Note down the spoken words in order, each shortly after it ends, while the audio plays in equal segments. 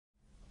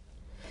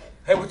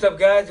what's up,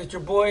 guys? It's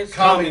your boys,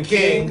 Common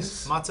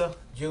Kings. Mata.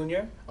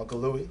 Junior, Uncle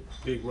Louie.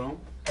 Big Rome.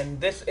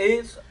 and this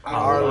is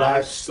Our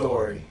life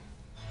story.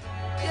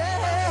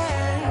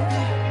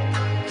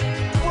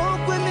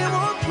 Walk with me,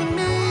 walk with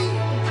me.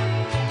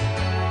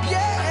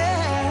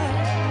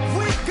 Yeah,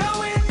 we're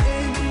going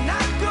in,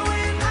 not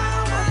going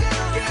out.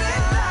 Get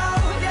it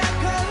loud,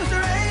 yeah, 'cause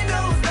there ain't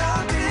no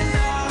stopping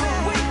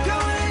now. We're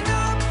going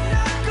up,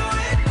 not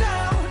going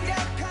down,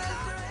 yeah,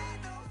 'cause there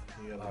ain't no.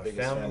 Our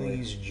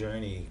family's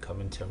journey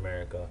coming to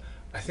America.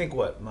 I think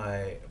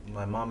my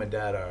mom and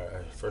dad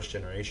are first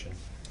generation.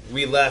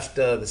 We left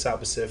the South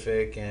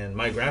Pacific, and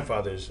my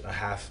grandfather's a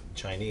half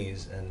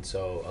Chinese, and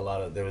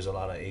so there was a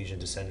lot of Asian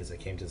descendants that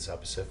came to the South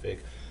Pacific,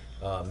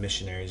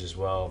 missionaries as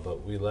well.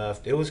 But we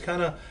left. It was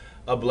kind of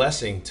a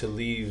blessing to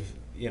leave.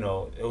 You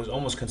know, it was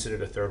almost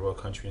considered a third world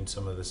country in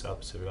some of the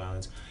South Pacific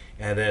islands,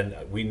 and then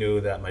we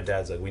knew that my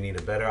dad's like, we need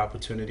a better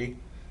opportunity,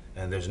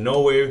 and there's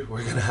no way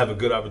we're gonna have a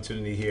good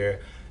opportunity here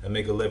and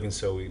make a living.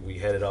 So we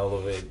headed all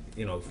over it,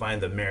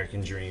 find the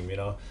American dream,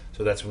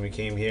 So that's when we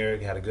came here,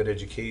 had a good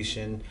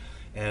education,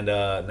 and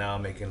now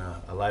I'm making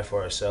a life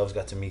for ourselves.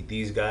 Got to meet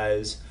these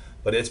guys,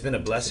 but it's been a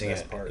blessing.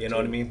 That's the best part, you know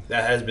what I mean?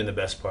 That has been the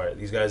best part.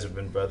 These guys have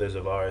been brothers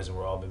of ours, and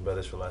we're all been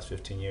brothers for the last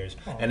 15 years.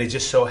 Aww. And it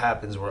just so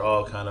happens we're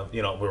all kind of,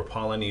 we're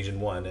Polynesian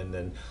one, and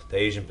then the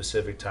Asian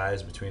Pacific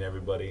ties between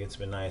everybody. It's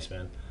been nice,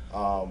 man.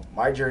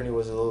 My journey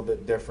was a little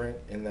bit different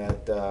in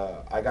that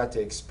I got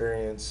to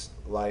experience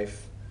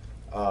life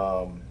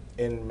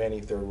in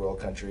many third world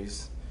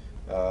countries,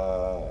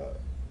 but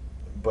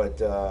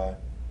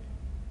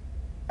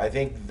I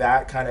think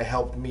that kind of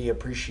helped me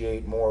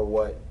appreciate more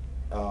what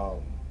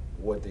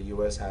the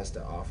U.S. has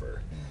to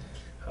offer.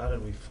 How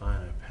did we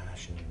find our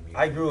passion in music?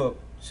 I grew up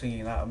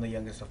singing. I'm the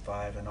youngest of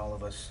 5, and all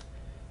of us,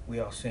 we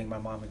all sing. My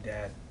mom and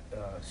dad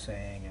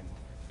sang, and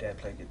dad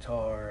played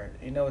guitar.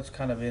 It's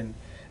kind of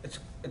it's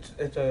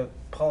a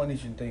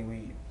Polynesian thing.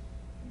 We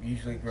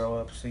usually grow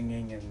up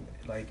singing and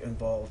like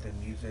involved in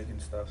music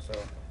and stuff. So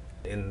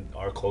in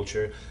our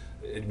culture,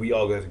 we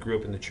all grew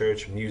up in the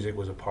church. Music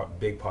was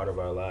big part of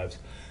our lives.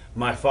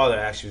 My father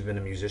actually has been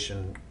a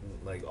musician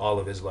like all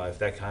of his life.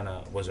 That kind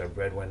of was our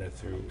breadwinner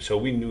through.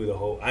 So I knew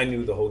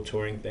the whole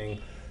touring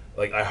thing.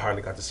 Like, I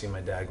hardly got to see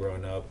my dad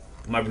growing up.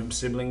 My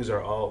siblings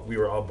we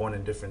were all born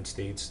in different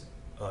states,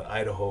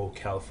 Idaho,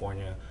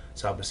 California,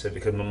 South Pacific,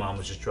 because my mom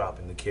was just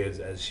dropping the kids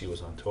as she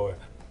was on tour.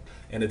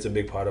 And it's a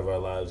big part of our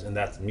lives, and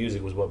that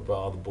music was what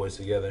brought all the boys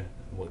together,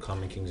 what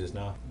Common Kings is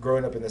now.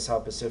 Growing up in the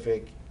South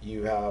Pacific,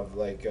 you have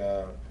like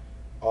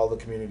all the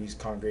communities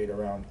congregate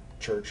around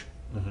church.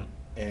 Mm-hmm.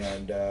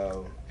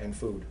 And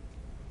food.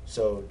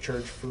 So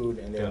church, food,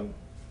 and then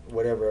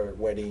whatever,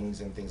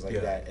 weddings and things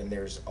like that. And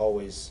there's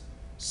always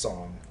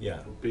song. Yeah.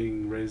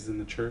 Being raised in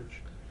the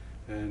church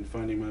and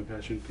finding my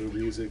passion through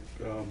music.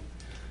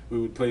 We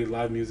would play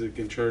live music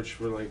in church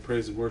for like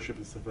praise and worship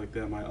and stuff like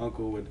that. My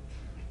uncle would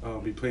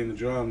be playing the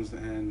drums,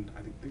 and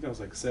I think I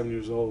was like 7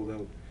 years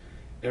old.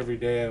 Every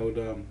day I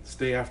would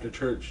stay after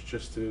church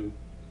just to,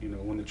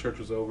 when the church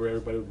was over,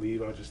 everybody would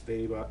leave. I would just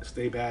stay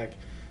back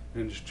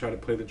and just try to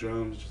play the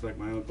drums just like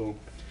my uncle.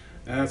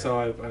 And that's how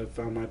I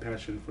found my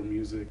passion for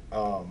music.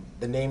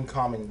 The name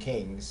Common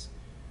Kings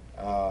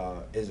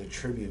is a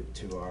tribute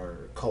to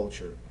our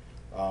culture.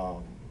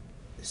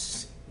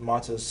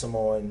 Mata's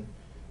Samoan,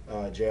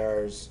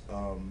 JR's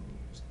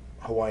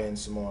Hawaiian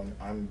Samoan,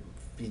 I'm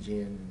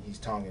Fijian, he's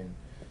Tongan.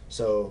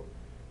 So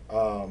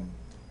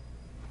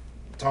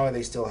Tonga,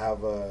 they still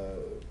have a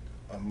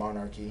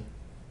monarchy.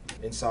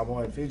 In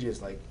Samoa and Fiji,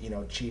 it's like,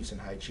 chiefs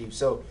and high chiefs.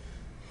 So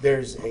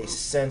there's a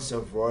sense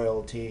of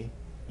royalty,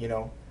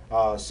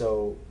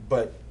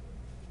 but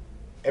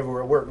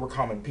everywhere we're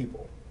common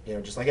people,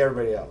 just like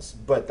everybody else.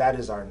 But that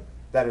is our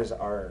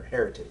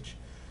heritage.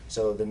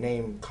 So the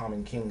name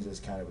Common Kings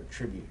is kind of a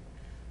tribute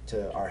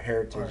to our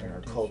heritage and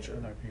our culture.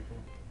 and our people.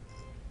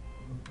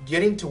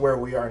 Getting to where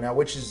we are now,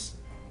 which is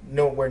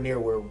nowhere near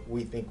where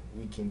we think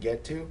we can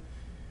get to,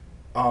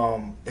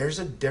 there's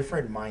a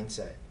different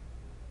mindset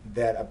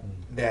that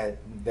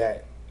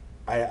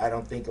I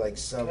don't think like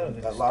there's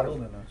a lot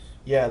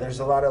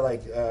of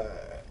like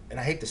and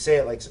I hate to say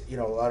it, like,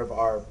 a lot of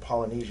our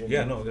Polynesian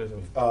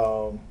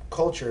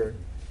culture,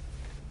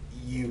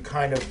 you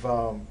kind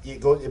of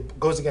it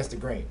goes against the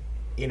grain.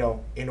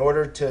 In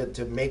order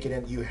to make it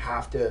in, you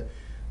have to.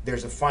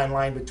 There's a fine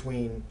line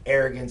between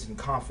arrogance and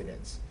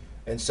confidence,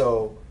 and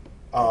so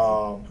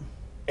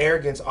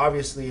arrogance,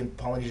 obviously, in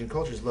Polynesian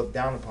culture is looked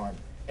down upon,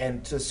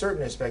 and to a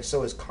certain aspect,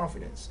 so is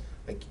confidence.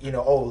 Like,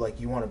 like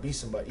you want to be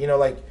somebody.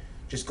 Like,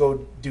 just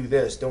go do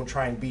this. Don't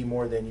try and be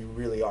more than you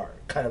really are.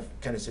 Kind of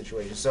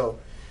situation. So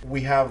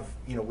we have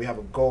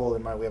a goal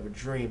in mind. We have a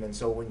dream, and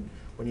so when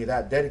you're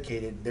that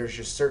dedicated, there's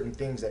just certain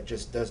things that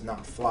just does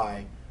not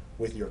fly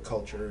with your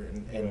culture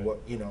and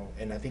what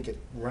and I think it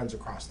runs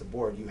across the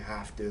board. You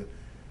have to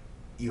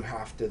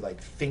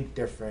like think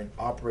different,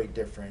 operate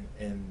different,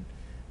 and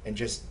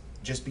just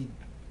be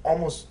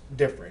almost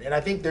different. And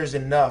I think there's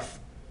enough.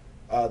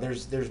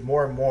 There's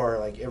more and more,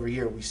 like every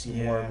year we see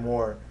more and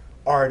more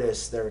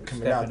artists that are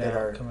coming out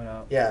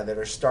that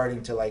are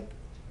starting to like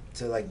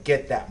like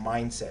get that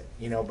mindset,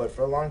 you know. But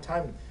for a long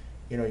time,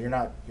 you know, you're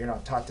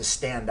not taught to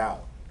stand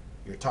out.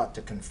 You're taught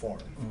to conform.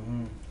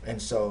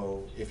 And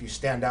so if you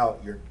stand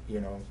out, you're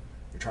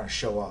trying to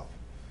show up,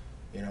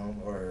 you know,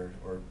 or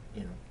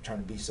you know, trying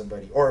to be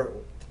somebody. Or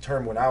the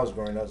term when I was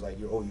growing up was like,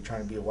 you're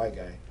trying to be a white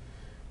guy,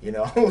 you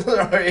know.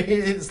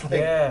 It's like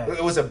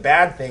it was a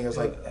bad thing. It was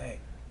like, Hey,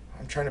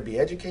 I'm trying to be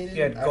educated.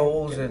 you had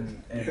goals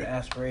and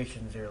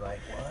aspirations. You're like,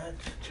 what?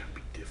 Trying to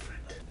be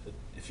different.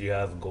 If you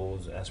have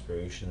goals,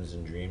 aspirations,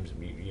 and dreams,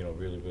 you know,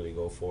 really, really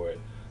go for it.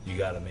 You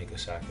got to make a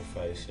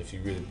sacrifice if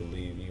you really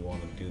believe you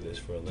want to do this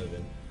for a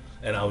living.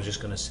 And I was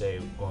just going to say,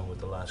 going with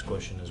the last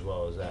question as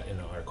well, is that in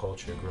our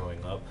culture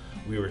growing up,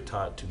 we were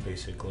taught to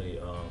basically,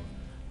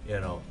 you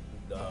know,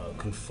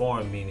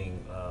 conform,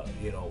 meaning,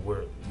 you know,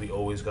 we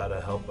always got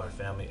to help our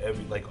family.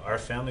 Like our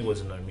family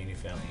wasn't our immediate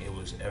family, it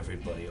was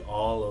everybody.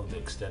 All of the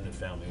extended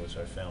family was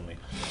our family.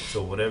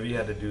 So whatever you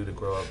had to do to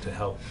grow up to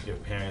help your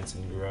parents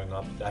and growing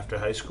up after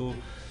high school,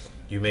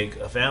 you make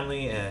a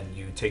family and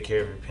you take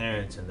care of your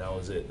parents, and that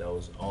was it. That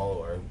was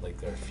all our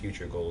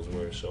future goals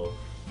were. So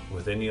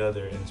with any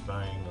other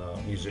inspiring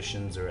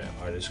musicians or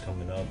artists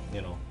coming up,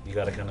 you know, you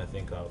got to kind of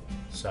think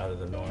outside of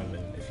the norm,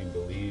 and if you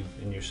believe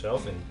in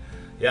yourself, and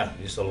yeah,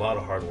 just a lot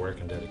of hard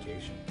work and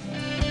dedication.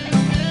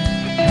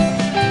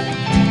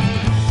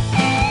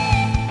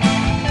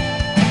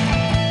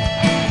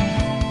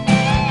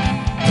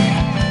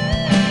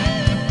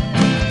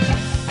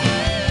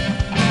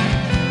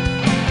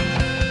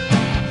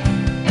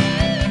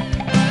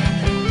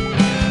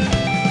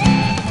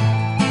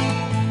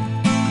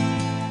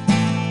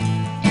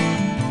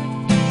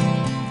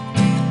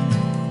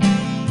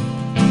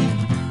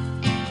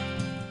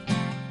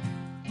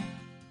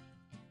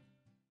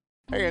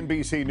 Hey,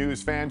 NBC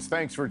News fans,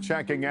 thanks for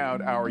checking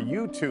out our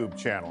YouTube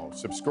channel.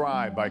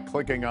 Subscribe by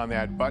clicking on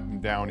that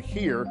button down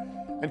here,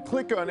 and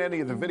click on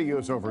any of the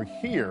videos over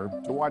here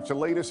to watch the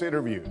latest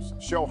interviews,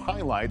 show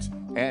highlights,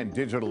 and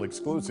digital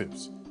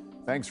exclusives.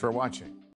 Thanks for watching.